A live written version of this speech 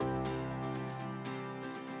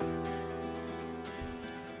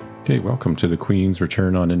Okay, welcome to the Queen's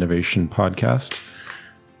Return on Innovation podcast.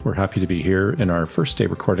 We're happy to be here in our first day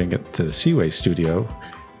recording at the Seaway studio.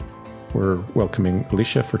 We're welcoming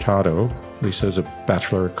Alyssa Furtado. Alyssa has a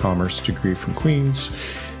Bachelor of Commerce degree from Queen's.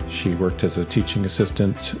 She worked as a teaching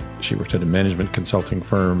assistant. She worked at a management consulting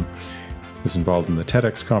firm, was involved in the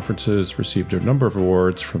TEDx conferences, received a number of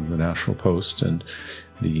awards from the National Post and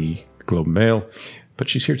the Globe and Mail. But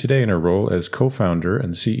she's here today in her role as co-founder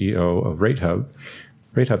and CEO of ratehub.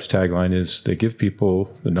 ratehub's tagline is, they give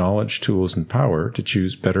people the knowledge, tools, and power to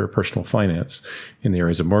choose better personal finance in the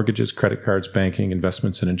areas of mortgages, credit cards, banking,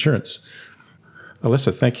 investments, and insurance.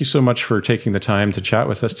 Alyssa, thank you so much for taking the time to chat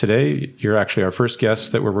with us today. You're actually our first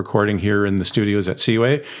guest that we're recording here in the studios at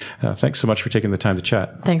Seaway. Thanks so much for taking the time to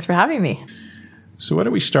chat. Thanks for having me. So why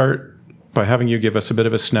don't we start by having you give us a bit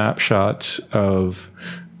of a snapshot of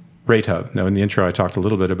ratehub. Now, in the intro, I talked a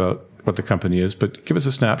little bit about what the company is, but give us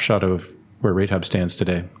a snapshot of where ratehub stands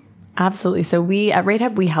today. Absolutely. So at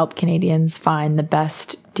ratehub, we help Canadians find the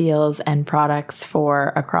best deals and products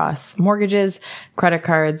for across mortgages, credit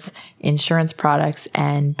cards, insurance products,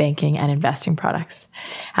 and banking and investing products.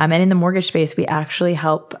 And in the mortgage space, we actually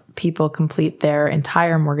help people complete their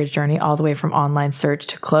entire mortgage journey all the way from online search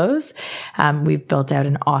to close. We've built out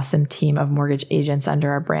an awesome team of mortgage agents under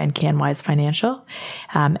our brand CanWise Financial.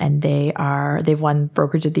 And they've won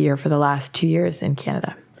Brokerage of the Year for the last 2 years in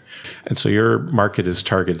Canada. And so your market is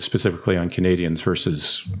targeted specifically on Canadians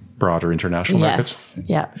versus broader international markets? Yes.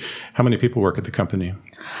 Yeah. How many people work at the company?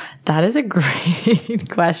 That is a great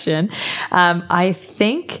question. I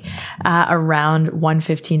think around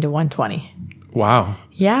 115 to 120. Wow.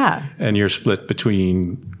 Yeah. And you're split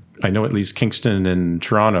between, I know at least Kingston and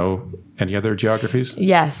Toronto. Any other geographies?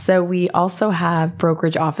 Yes. So we also have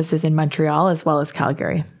brokerage offices in Montreal as well as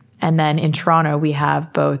Calgary. And then in Toronto, we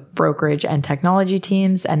have both brokerage and technology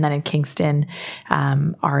teams. And then in Kingston,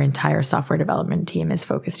 our entire software development team is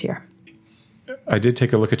focused here. I did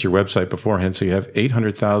take a look at your website beforehand. So you have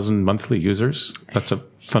 800,000 monthly users. That's a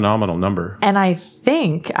phenomenal number. And I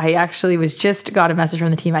think I actually got a message from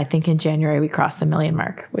the team. I think in January we crossed the 1 million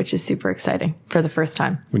mark, which is super exciting for the first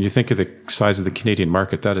time. When you think of the size of the Canadian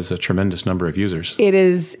market, that is a tremendous number of users.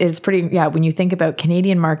 It's pretty, yeah. When you think about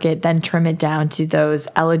Canadian market, then trim it down to those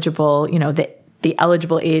eligible, the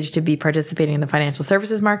eligible age to be participating in the financial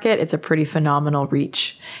services market, it's a pretty phenomenal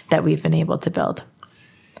reach that we've been able to build.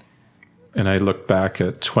 And I look back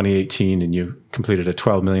at 2018 and you completed a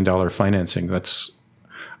 $12 million financing. That's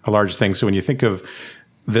a large thing. So when you think of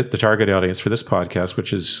the target audience for this podcast,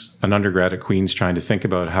 which is an undergrad at Queen's trying to think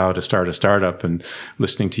about how to start a startup, and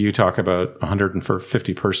listening to you talk about a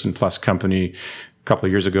 150 person plus company, a couple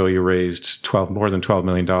of years ago you raised more than $12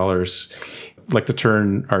 million. I'd like to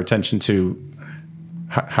turn our attention to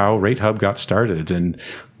how ratehub got started and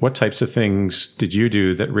what types of things did you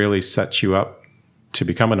do that really set you up to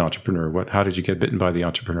become an entrepreneur? How did you get bitten by the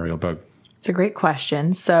entrepreneurial bug? It's a great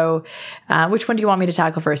question. So which one do you want me to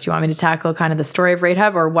tackle first? Do you want me to tackle kind of the story of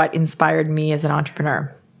ratehub or what inspired me as an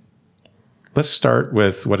entrepreneur? Let's start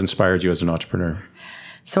with what inspired you as an entrepreneur.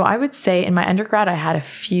 So I would say in my undergrad, I had a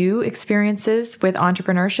few experiences with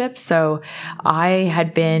entrepreneurship. So I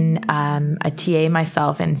had been a TA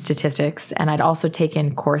myself in statistics, and I'd also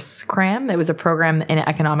taken Course Cram. It was a program in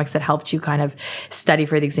economics that helped you kind of study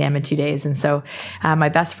for the exam in 2 days. And so my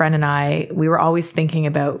best friend and I, we were always thinking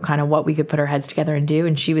about kind of what we could put our heads together and do.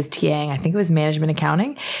 And she was TAing, I think it was management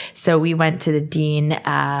accounting. So we went to the dean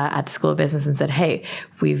at the School of Business and said, hey,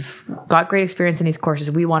 we've got great experience in these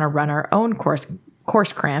courses. We want to run our own course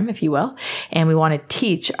cram, if you will. And we want to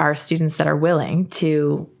teach our students that are willing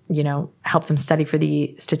to, help them study for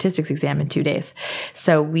the statistics exam in 2 days.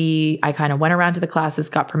 So I kind of went around to the classes,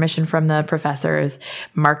 got permission from the professors,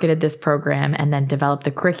 marketed this program, and then developed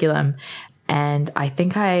the curriculum. And I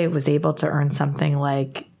think I was able to earn something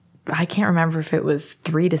like, I can't remember if it was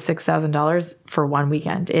 $3,000 to $6,000 for one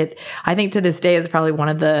weekend. I think to this day is probably one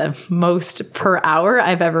of the most per hour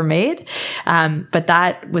I've ever made. But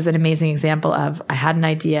that was an amazing example of, I had an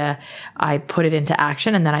idea, I put it into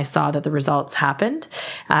action, and then I saw that the results happened.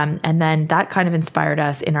 And then that kind of inspired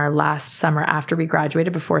us in our last summer after we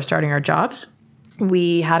graduated, before starting our jobs.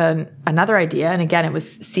 We had another idea. And again, it was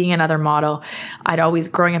seeing another model.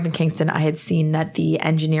 Growing up in Kingston, I had seen that the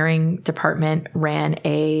engineering department ran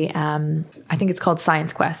I think it's called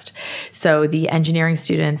Science Quest. So the engineering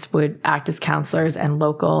students would act as counselors, and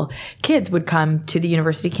local kids would come to the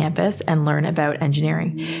university campus and learn about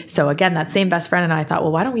engineering. So again, that same best friend and I thought,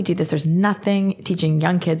 well, why don't we do this? There's nothing teaching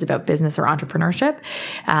young kids about business or entrepreneurship.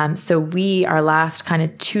 So our last kind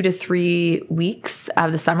of 2 to 3 weeks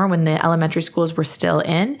of the summer, when the elementary schools were were still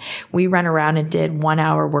in, we ran around and did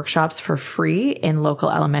 1-hour workshops for free in local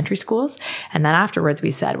elementary schools. And then afterwards we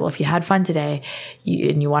said, well, if you had fun today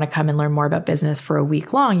and you want to come and learn more about business for a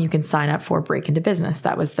week long, you can sign up for Break Into Business.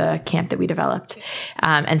 That was the camp that we developed.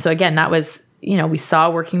 And so again, that was, we saw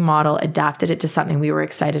a working model, adapted it to something we were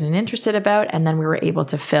excited and interested about. And then we were able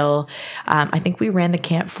to fill, I think we ran the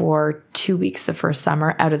camp for 2 weeks the first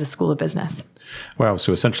summer out of the School of Business. Wow.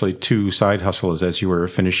 So essentially 2 side hustles as you were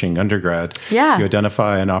finishing undergrad. Yeah. You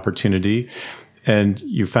identify an opportunity and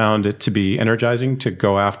you found it to be energizing to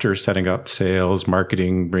go after setting up sales,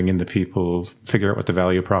 marketing, bring in the people, figure out what the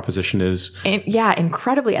value proposition is. Yeah,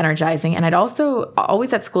 incredibly energizing. And I'd also,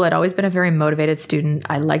 always at school, I'd always been a very motivated student.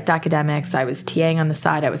 I liked academics. I was TAing on the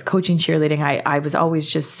side. I was coaching cheerleading. I was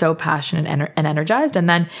always just so passionate and energized. And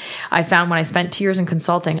then I found when I spent 2 years in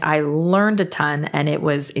consulting, I learned a ton and it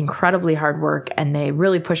was incredibly hard work and they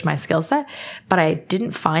really pushed my skill set. But I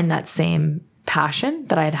didn't find that same passion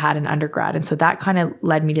that I had in undergrad. And so that kind of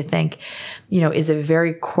led me to think, is a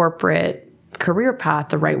very corporate career path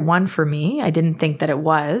the right one for me? I didn't think that it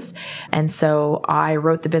was. And so I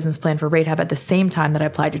wrote the business plan for Ratehub at the same time that I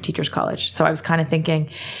applied to Teachers College. So I was kind of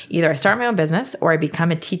thinking either I start my own business or I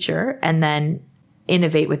become a teacher and then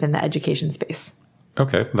innovate within the education space.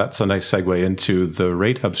 Okay, that's a nice segue into the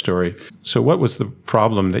Ratehub story. So what was the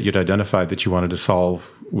problem that you'd identified that you wanted to solve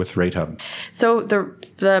with Ratehub? So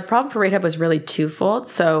the problem for Ratehub was really twofold.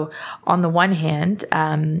 So on the one hand,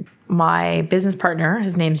 my business partner,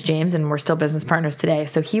 his name's James, and we're still business partners today.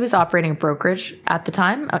 So he was operating a brokerage at the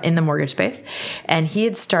time in the mortgage space, and he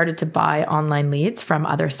had started to buy online leads from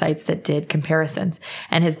other sites that did comparisons.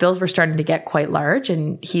 And his bills were starting to get quite large.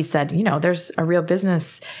 And he said, there's a real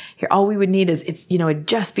business here. All we would need is it'd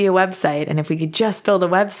just be a website. And if we could just build a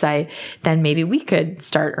website, then maybe we could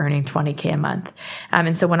start earning $20K a month.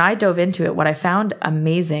 And so when I dove into it, what I found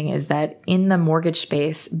amazing is that in the mortgage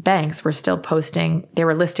space, banks were still they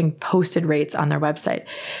were listing posted rates on their website.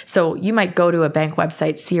 So you might go to a bank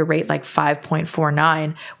website, see a rate like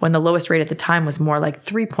 5.49 when the lowest rate at the time was more like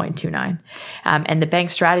 3.29. And the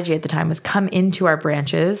bank strategy at the time was come into our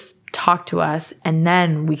branches, talk to us, and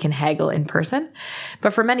then we can haggle in person.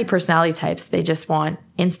 But for many personality types, they just want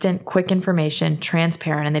instant, quick information,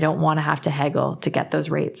 transparent, and they don't want to have to haggle to get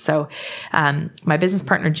those rates. So my business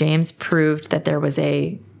partner, James, proved that there was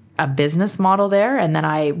a business model there. And then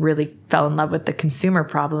I really fell in love with the consumer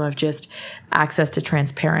problem of just access to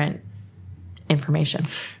transparent information.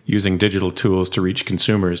 Using digital tools to reach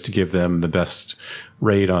consumers to give them the best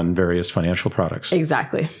rate on various financial products.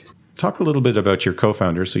 Exactly. Talk a little bit about your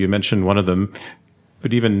co-founders. So you mentioned one of them,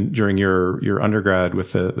 but even during your undergrad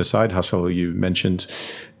with the side hustle you mentioned,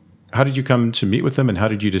 how did you come to meet with them and how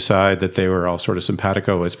did you decide that they were all sort of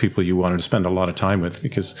simpatico as people you wanted to spend a lot of time with?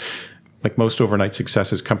 Because like most overnight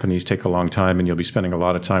successes, companies take a long time and you'll be spending a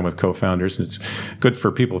lot of time with co-founders. And it's good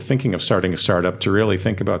for people thinking of starting a startup to really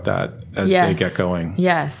think about that as they get going.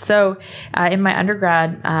 Yes. So in my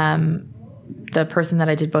undergrad, the person that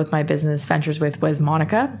I did both my business ventures with was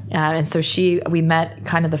Monica. And so we met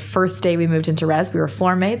kind of the first day we moved into Res. We were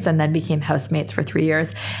floor mates and then became housemates for 3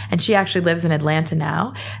 years. And she actually lives in Atlanta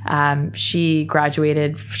now. She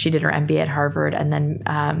graduated, she did her MBA at Harvard and then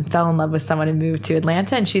fell in love with someone and moved to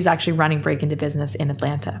Atlanta. And she's actually running Break Into Business in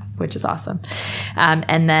Atlanta, which is awesome.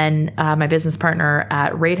 And then my business partner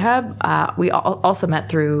at Ratehub, we also met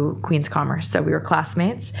through Queen's Commerce. So we were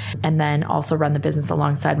classmates and then also run the business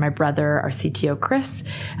alongside my brother, our CTO, Chris,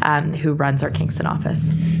 who runs our Kingston office.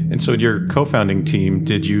 And so your co-founding team,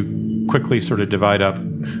 did you quickly sort of divide up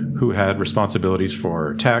who had responsibilities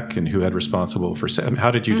for tech and who had responsible for sales?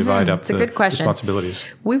 How did you divide up the responsibilities?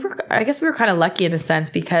 I guess we were kind of lucky in a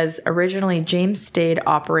sense because originally James stayed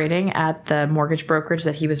operating at the mortgage brokerage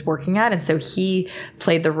that he was working at. And so he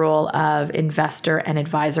played the role of investor and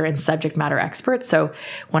advisor and subject matter expert. So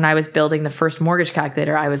when I was building the first mortgage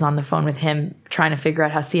calculator, I was on the phone with him trying to figure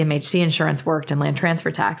out how CMHC insurance worked and land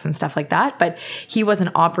transfer tax and stuff like that. But he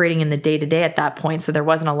wasn't operating in the day-to-day at that point. So there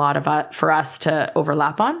wasn't a lot of for us to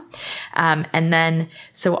overlap on. And then,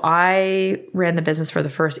 so I ran the business for the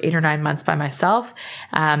first 8 or 9 months by myself.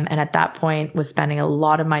 And at that point was spending a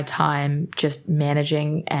lot of my time just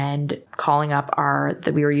managing and calling up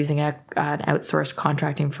that we were using an outsourced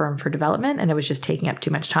contracting firm for development. And it was just taking up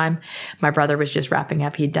too much time. My brother was just wrapping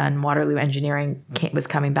up. He'd done Waterloo engineering, was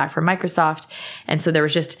coming back from Microsoft. And so there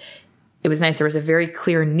was it was nice. There was a very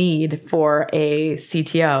clear need for a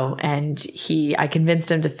CTO and I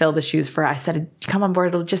convinced him to fill the shoes I said, come on board.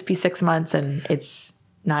 It'll just be 6 months. And it's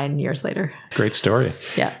 9 years later. Great story.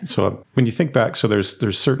 Yeah. So when you think back, so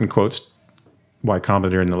there's certain quotes Y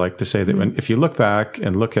Combinator and the like to say that if you look back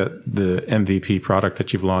and look at the MVP product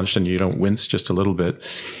that you've launched and you don't wince just a little bit,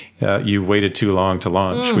 you waited too long to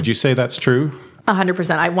launch. Would you say that's true?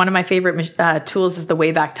 100%. One of my favorite tools is the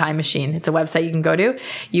Wayback Time Machine. It's a website you can go to.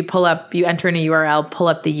 You enter in a URL, pull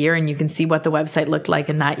up the year, and you can see what the website looked like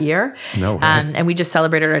in that year. No way. And we just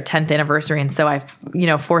celebrated our 10th anniversary. And so I've,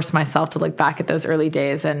 forced myself to look back at those early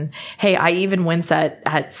days. And hey, I even wince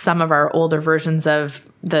at some of our older versions of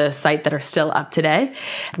the site that are still up today.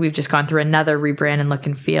 We've just gone through another rebrand and look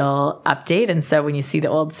and feel update. And so when you see the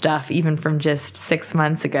old stuff, even from just 6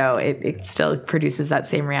 months ago, it still produces that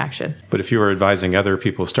same reaction. But if you were advising other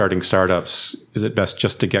people starting startups, is it best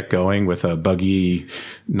just to get going with a buggy,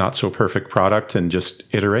 not so perfect product and just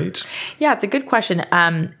iterate? Yeah, it's a good question.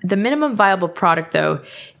 The minimum viable product, though,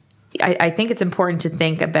 I think it's important to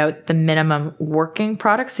think about the minimum working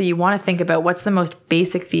product. So you want to think about what's the most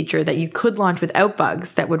basic feature that you could launch without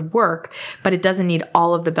bugs that would work, but it doesn't need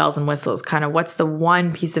all of the bells and whistles. Kind of what's the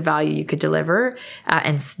one piece of value you could deliver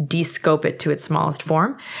and de-scope it to its smallest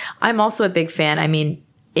form. I'm also a big fan. I mean,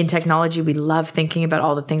 in technology, we love thinking about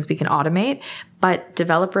all the things we can automate, but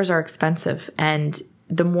developers are expensive. And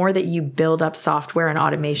the more that you build up software and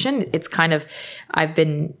automation, it's kind of, I've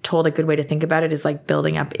been told a good way to think about it is like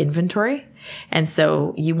building up inventory. And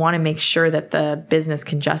so you want to make sure that the business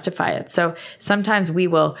can justify it. So sometimes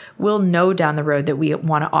we'll know down the road that we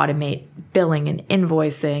want to automate billing and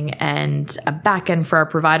invoicing and a backend for our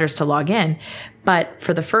providers to log in. But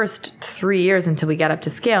for the first 3 years until we get up to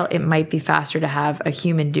scale, it might be faster to have a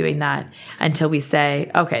human doing that until we say,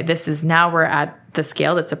 okay, we're at the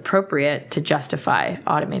scale that's appropriate to justify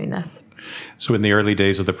automating this. So in the early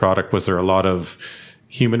days of the product, was there a lot of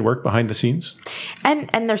human work behind the scenes? And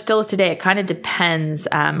there still is today. It kind of depends.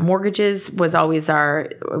 Mortgages was always our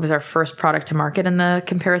first product to market in the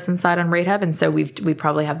comparison side on ratehub. And so we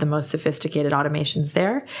probably have the most sophisticated automations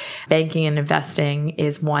there. Banking and investing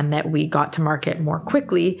is one that we got to market more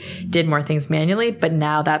quickly, did more things manually, but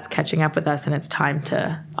now that's catching up with us and it's time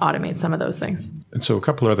to automate some of those things. And so a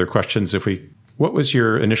couple of other questions. What was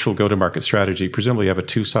your initial go-to-market strategy? Presumably you have a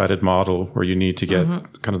two-sided model where you need to get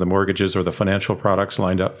kind of the mortgages or the financial products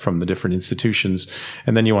lined up from the different institutions,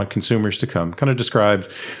 and then you want consumers to come. Kind of describe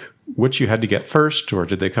which you had to get first, or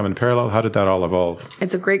did they come in parallel? How did that all evolve?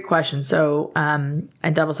 It's a great question. So, and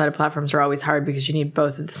double-sided platforms are always hard because you need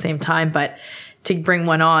both at the same time, but to bring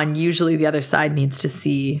one on, usually the other side needs to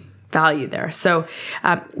see value there. So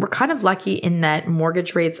we're kind of lucky in that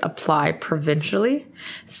mortgage rates apply provincially.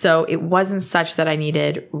 So it wasn't such that I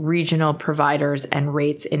needed regional providers and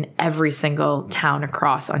rates in every single town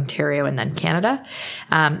across Ontario and then Canada.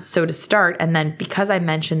 So to start, and then because I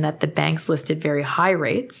mentioned that the banks listed very high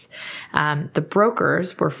rates, the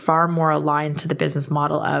brokers were far more aligned to the business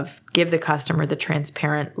model of give the customer the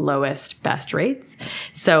transparent, lowest, best rates.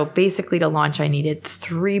 So basically to launch, I needed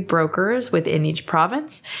 3 brokers within each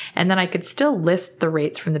province. And then I could still list the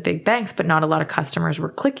rates from the big banks, but not a lot of customers were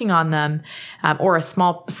clicking on them, or a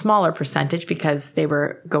smaller percentage because they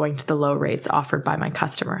were going to the low rates offered by my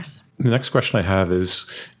customers. The next question I have is,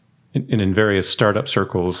 in various startup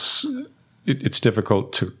circles, it's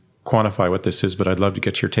difficult to quantify what this is, but I'd love to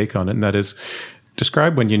get your take on it. And that is,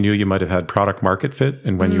 describe when you knew you might have had product market fit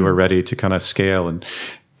and when you were ready to kind of scale. And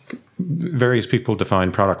various people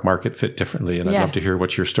define product market fit differently. And I'd love to hear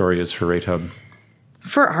what your story is for ratehub.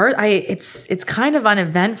 For art, it's kind of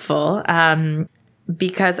uneventful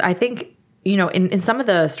because I think, in some of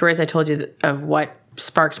the stories I told you of what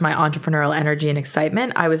sparked my entrepreneurial energy and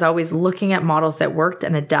excitement, I was always looking at models that worked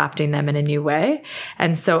and adapting them in a new way.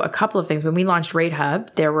 And so a couple of things. When we launched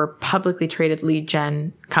ratehub, there were publicly traded lead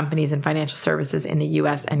gen companies and financial services in the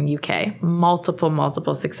US and UK,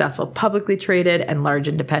 multiple successful publicly traded and large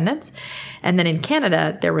independents. And then in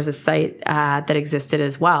Canada, there was a site that existed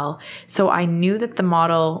as well. So I knew that the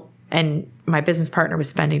model, and my business partner was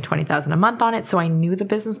spending $20,000 a month on it. So I knew the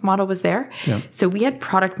business model was there. Yeah. So we had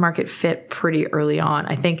product market fit pretty early on.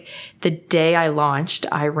 I think the day I launched,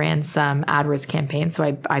 I ran some AdWords campaigns.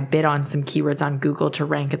 So I bid on some keywords on Google to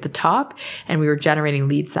rank at the top, and we were generating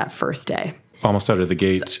leads that first day. Almost out of the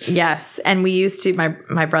gate. So, yes. And we used to,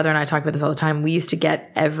 my brother and I talk about this all the time. We used to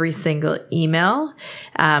get every single email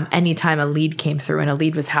anytime a lead came through. And a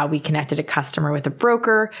lead was how we connected a customer with a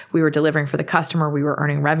broker. We were delivering for the customer. We were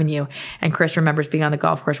earning revenue. And Chris remembers being on the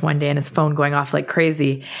golf course one day and his phone going off like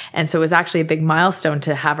crazy. And so it was actually a big milestone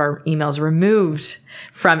to have our emails removed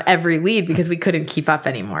from every lead because we couldn't keep up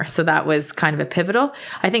anymore. So that was kind of a pivotal.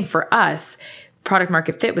 I think for us, product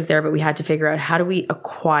market fit was there, but we had to figure out how do we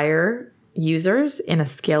acquire users in a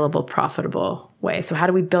scalable, profitable way. So how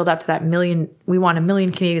do we build up to that million? We want 1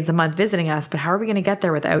 million Canadians a month visiting us, but how are we going to get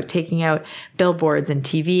there without taking out billboards and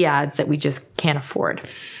TV ads that we just can't afford?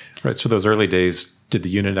 Right. So those early days, did the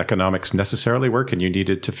unit economics necessarily work, and you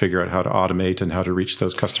needed to figure out how to automate and how to reach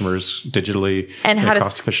those customers digitally and in a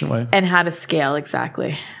cost-efficient way? And how to scale,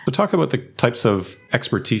 exactly. So talk about the types of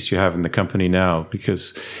expertise you have in the company now,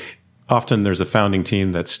 because often there's a founding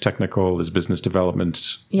team that's technical, there's business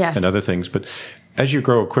development and other things. But as you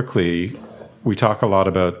grow quickly, we talk a lot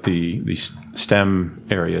about the STEM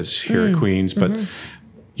areas here at Queen's, but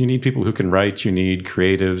you need people who can write, you need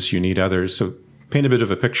creatives, you need others. So paint a bit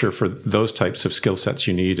of a picture for those types of skill sets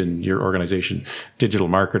you need in your organization, digital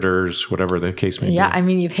marketers, whatever the case may be. Yeah, I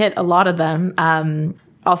mean, you've hit a lot of them.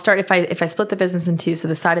 I'll start if I split the business in two. So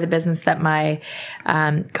the side of the business that my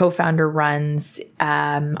co-founder runs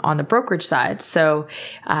on the brokerage side. So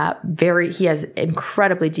he has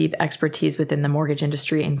incredibly deep expertise within the mortgage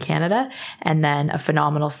industry in Canada, and then a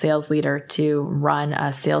phenomenal sales leader to run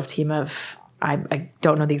a sales team of, I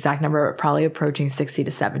don't know the exact number, but probably approaching 60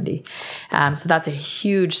 to 70. So that's a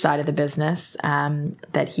huge side of the business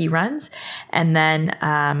that he runs. And then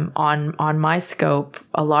on my scope,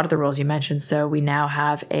 a lot of the roles you mentioned. So we now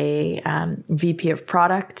have a VP of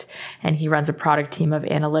product, and he runs a product team of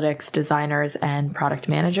analytics, designers, and product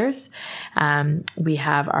managers. We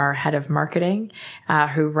have our head of marketing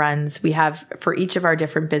we have for each of our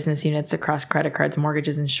different business units across credit cards,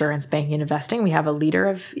 mortgages, insurance, banking, and investing, we have a leader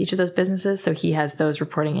of each of those businesses. So he has those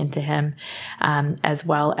reporting into him, as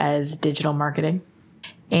well as digital marketing.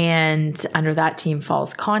 And under that team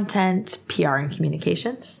falls content, PR and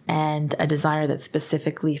communications, and a designer that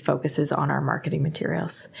specifically focuses on our marketing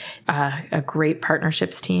materials. A great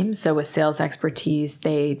partnerships team. So with sales expertise,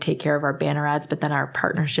 they take care of our banner ads, but then our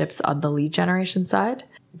partnerships on the lead generation side.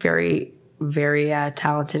 Very, very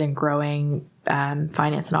talented and growing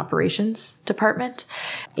finance and operations department.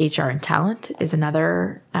 HR and talent is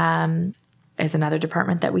another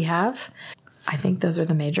department that we have. I think those are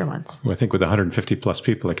the major ones. Well, I think with 150 plus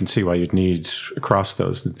people, I can see why you'd need across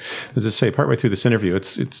those. And as I say, partway through this interview,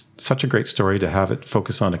 it's such a great story to have it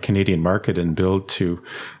focus on a Canadian market and build to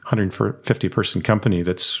 150 person company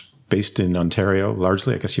that's based in Ontario,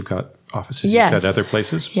 largely. I guess you've got offices, you said, other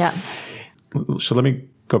places. Yeah. So let me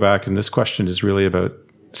go back. And this question is really about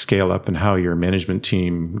scale up and how your management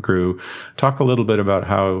team grew. Talk a little bit about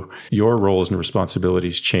how your roles and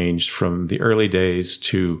responsibilities changed from the early days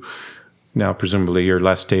to now. Presumably you're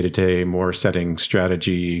less day-to-day, more setting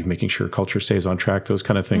strategy, making sure culture stays on track, those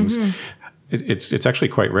kind of things. It's actually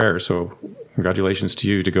quite rare. So congratulations to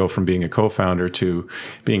you to go from being a co-founder to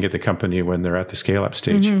being at the company when they're at the scale-up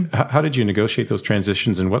stage. How did you negotiate those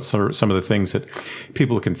transitions, and what's some of the things that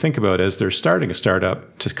people can think about as they're starting a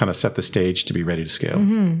startup to kind of set the stage to be ready to scale?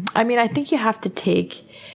 I mean, I think you have to take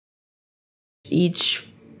each,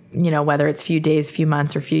 whether it's few days, few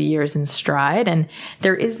months, or few years in stride. And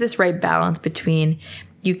there is this right balance between,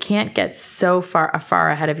 you can't get so far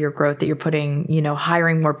ahead of your growth that you're putting,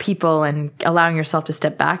 hiring more people and allowing yourself to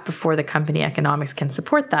step back before the company economics can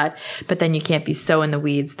support that. But then you can't be so in the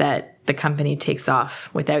weeds that the company takes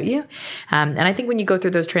off without you. And I think when you go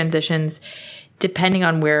through those transitions, depending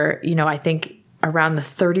on where, I think around the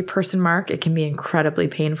 30 person mark, it can be incredibly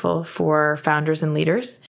painful for founders and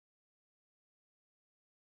leaders.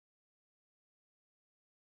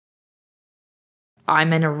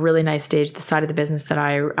 I'm in a really nice stage. The side of the business that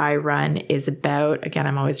I run is about, again,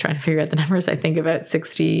 I'm always trying to figure out the numbers. I think about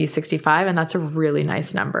 60, 65, and that's a really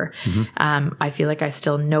nice number. I feel like I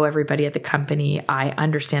still know everybody at the company. I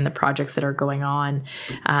understand the projects that are going on,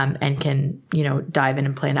 and can, dive in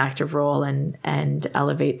and play an active role and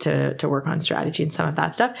elevate to work on strategy and some of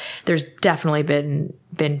that stuff. There's definitely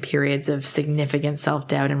been periods of significant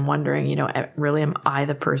self-doubt and wondering, really, am I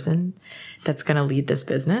the person that's going to lead this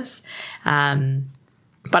business?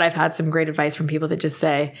 But I've had some great advice from people that just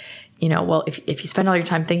say, well, if you spend all your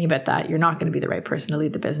time thinking about that, you're not going to be the right person to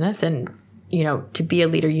lead the business. And, to be a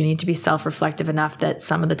leader, you need to be self-reflective enough that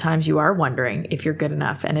some of the times you are wondering if you're good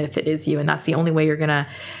enough and if it is you. And that's the only way you're going to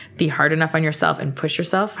be hard enough on yourself and push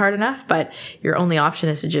yourself hard enough. But your only option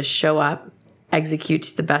is to just show up, execute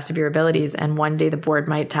to the best of your abilities. And one day the board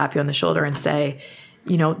might tap you on the shoulder and say,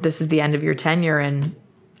 this is the end of your tenure, and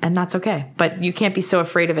that's okay. But you can't be so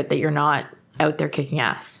afraid of it that you're not out there kicking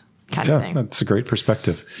ass kind of thing. That's a great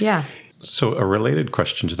perspective. Yeah. So a related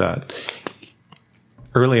question to that.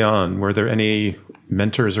 Early on, were there any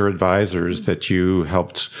mentors or advisors that you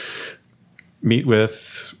helped meet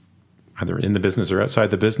with, either in the business or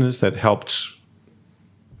outside the business, that helped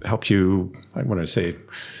you, I want to say,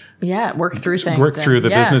 work through things. Work through the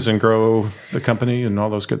business and grow the company and all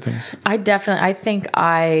those good things. I think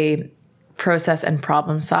I process and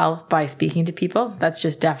problem solve by speaking to people. That's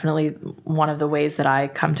just definitely one of the ways that I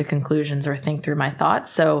come to conclusions or think through my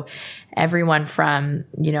thoughts. So everyone from,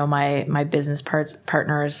 my business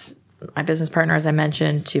partners, as I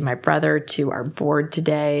mentioned, to my brother, to our board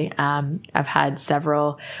today. I've had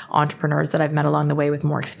several entrepreneurs that I've met along the way with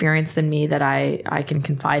more experience than me that I can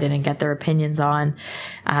confide in and get their opinions on.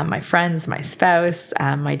 My friends, my spouse,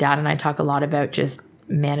 my dad and I talk a lot about just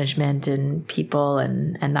management and people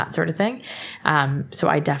and that sort of thing. So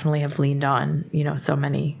I definitely have leaned on, so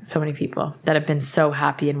many people that have been so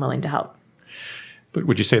happy and willing to help. But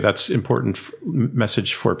would you say that's important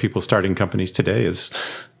message for people starting companies today is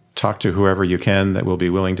talk to whoever you can that will be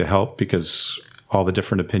willing to help, because all the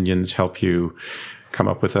different opinions help you come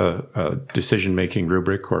up with a decision-making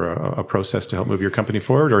rubric or a process to help move your company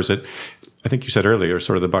forward? Or is it, I think you said earlier,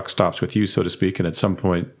 sort of the buck stops with you, so to speak, and at some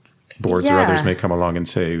point boards or others may come along and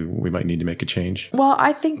say, we might need to make a change? Well,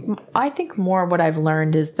 I think more what I've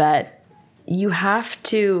learned is that you have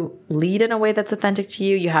to lead in a way that's authentic to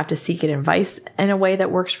you. You have to seek advice in a way that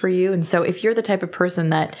works for you. And so if you're the type of person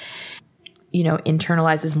that,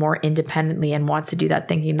 internalizes more independently and wants to do that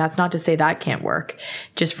thinking, that's not to say that can't work.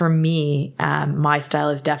 Just for me, my style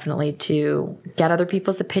is definitely to get other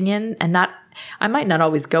people's opinion, and that I might not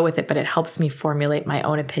always go with it, but it helps me formulate my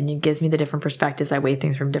own opinion, gives me the different perspectives. I weigh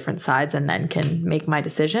things from different sides and then can make my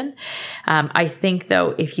decision. I think,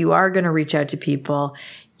 though, if you are going to reach out to people,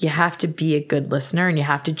 you have to be a good listener and you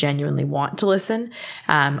have to genuinely want to listen.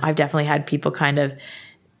 I've definitely had people kind of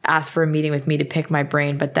ask for a meeting with me to pick my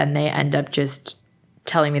brain, but then they end up just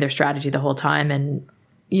telling me their strategy the whole time. And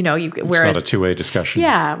it's not a two-way discussion.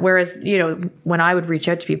 Yeah. Whereas, when I would reach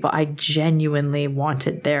out to people, I genuinely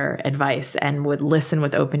wanted their advice and would listen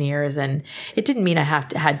with open ears. And it didn't mean I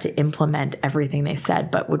had to implement everything they said,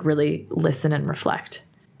 but would really listen and reflect.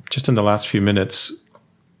 Just in the last few minutes,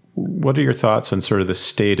 what are your thoughts on sort of the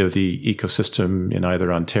state of the ecosystem in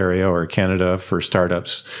either Ontario or Canada for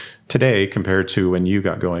startups today compared to when you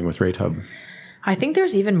got going with RateHub? I think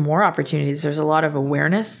there's even more opportunities. There's a lot of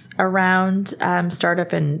awareness around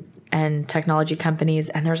startup and technology companies.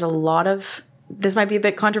 And there's a lot of, this might be a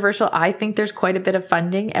bit controversial, I think there's quite a bit of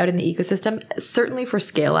funding out in the ecosystem, certainly for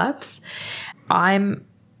scale-ups.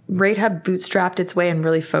 RateHub bootstrapped its way and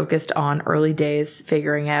really focused on early days,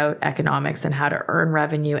 figuring out economics and how to earn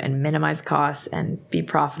revenue and minimize costs and be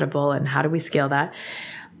profitable and how do we scale that.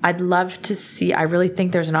 I'd love to see, I really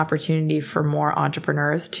think there's an opportunity for more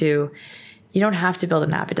entrepreneurs to, you don't have to build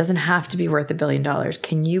an app. It doesn't have to be worth $1 billion.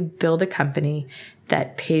 Can you build a company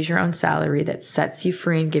that pays your own salary, that sets you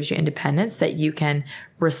free and gives you independence, that you can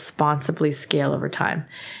responsibly scale over time?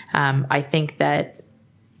 I think that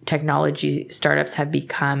technology startups have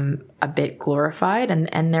become a bit glorified,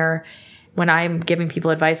 and they're, when I'm giving people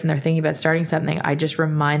advice and they're thinking about starting something, I just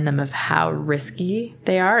remind them of how risky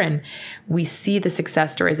they are. And we see the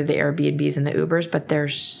success stories of the Airbnbs and the Ubers, but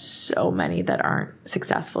there's so many that aren't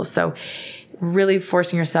successful. So really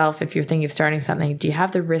forcing yourself, if you're thinking of starting something, do you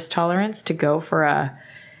have the risk tolerance to go for a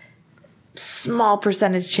small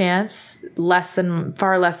percentage chance, far less than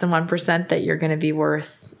 1%, that you're going to be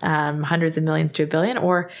worth hundreds of millions to $1 billion?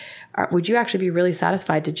 Or would you actually be really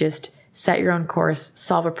satisfied to just set your own course,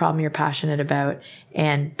 solve a problem you're passionate about,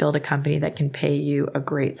 and build a company that can pay you a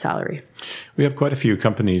great salary? We have quite a few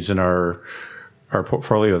companies in our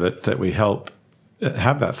portfolio that we help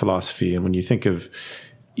have that philosophy. And when you think of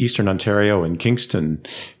Eastern Ontario and Kingston,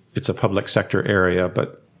 it's a public sector area,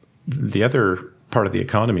 but the other part of the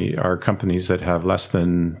economy are companies that have less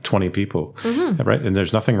than 20 people, right? And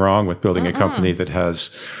there's nothing wrong with building a company that has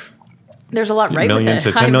there's a lot right million with to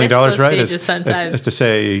it. $10 million, right? As to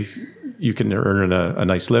say you can earn a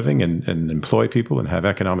nice living and employ people and have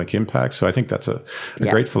economic impact. So I think that's a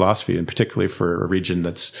great philosophy, and particularly for a region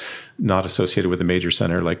that's not associated with a major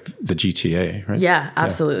center like the GTA, right? Yeah,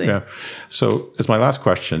 absolutely. Yeah. So as my last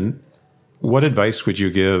question, what advice would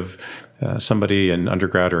you give somebody in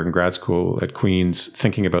undergrad or in grad school at Queen's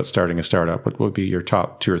thinking about starting a startup? What would be your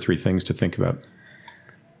top 2 or 3 things to think about?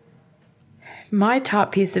 My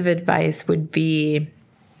top piece of advice would be,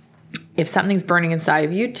 if something's burning inside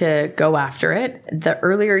of you, to go after it. The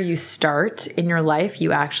earlier you start in your life,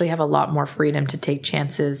 you actually have a lot more freedom to take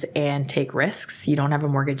chances and take risks. You don't have a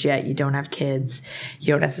mortgage yet. You don't have kids.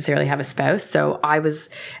 You don't necessarily have a spouse. So I was,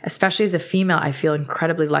 especially as a female, I feel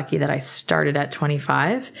incredibly lucky that I started at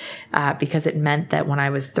 25 because it meant that when I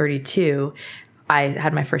was 32, I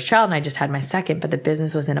had my first child and I just had my second, but the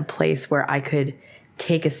business was in a place where I could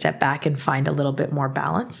take a step back and find a little bit more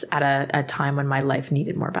balance at a time when my life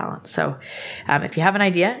needed more balance. So if you have an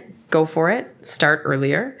idea, go for it. Start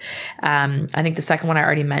earlier. I think the second one I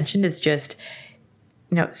already mentioned is just,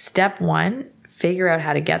 step one, figure out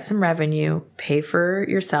how to get some revenue, pay for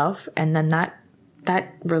yourself, and then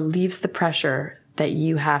that relieves the pressure that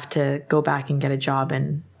you have to go back and get a job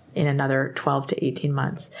in another 12 to 18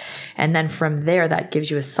 months. And then from there, that gives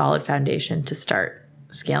you a solid foundation to start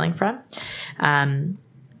scaling from. And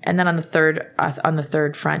then on the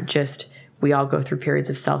third front, just we all go through periods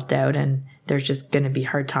of self-doubt, and there's just going to be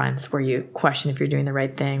hard times where you question if you're doing the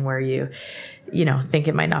right thing, where you think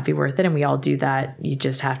it might not be worth it. And we all do that. You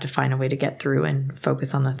just have to find a way to get through and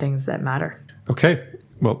focus on the things that matter. Okay.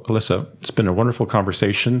 Well, Alyssa, it's been a wonderful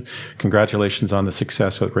conversation. Congratulations on the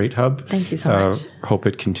success at RateHub. Thank you so much. Hope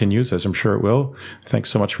it continues, as I'm sure it will.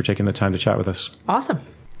 Thanks so much for taking the time to chat with us. Awesome.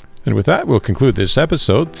 And with that, we'll conclude this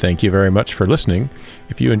episode. Thank you very much for listening.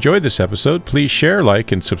 If you enjoyed this episode, please share,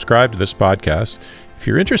 like, and subscribe to this podcast. If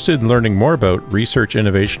you're interested in learning more about research,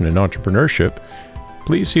 innovation, and entrepreneurship,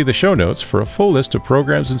 please see the show notes for a full list of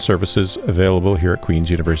programs and services available here at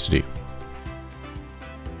Queen's University.